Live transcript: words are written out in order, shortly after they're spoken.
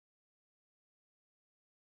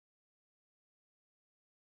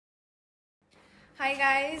Hi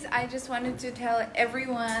guys, I just wanted to tell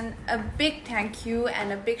everyone a big thank you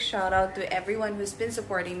and a big shout out to everyone who's been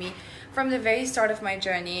supporting me from the very start of my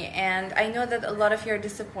journey. And I know that a lot of you are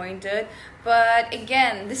disappointed, but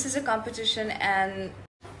again, this is a competition and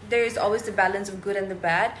there is always the balance of good and the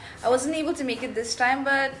bad. I wasn't able to make it this time,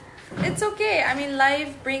 but it's okay. I mean,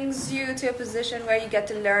 life brings you to a position where you get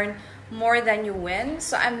to learn more than you win.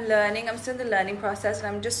 So I'm learning, I'm still in the learning process, and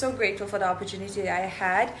I'm just so grateful for the opportunity I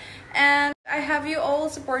had. And I have you all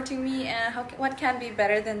supporting me, and what can be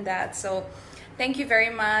better than that? So thank you very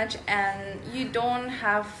much. And you don't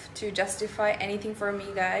have to justify anything for me,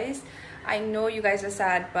 guys. I know you guys are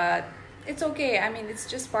sad, but it's okay. I mean, it's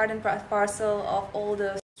just part and parcel of all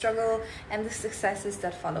the struggle and the successes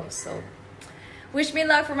that follow. So wish me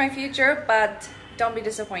luck for my future, but don't be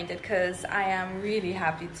disappointed because I am really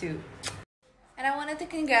happy too. And I wanted to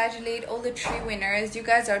congratulate all the 3 winners. You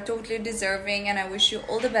guys are totally deserving, and I wish you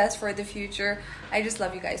all the best for the future. I just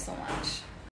love you guys so much.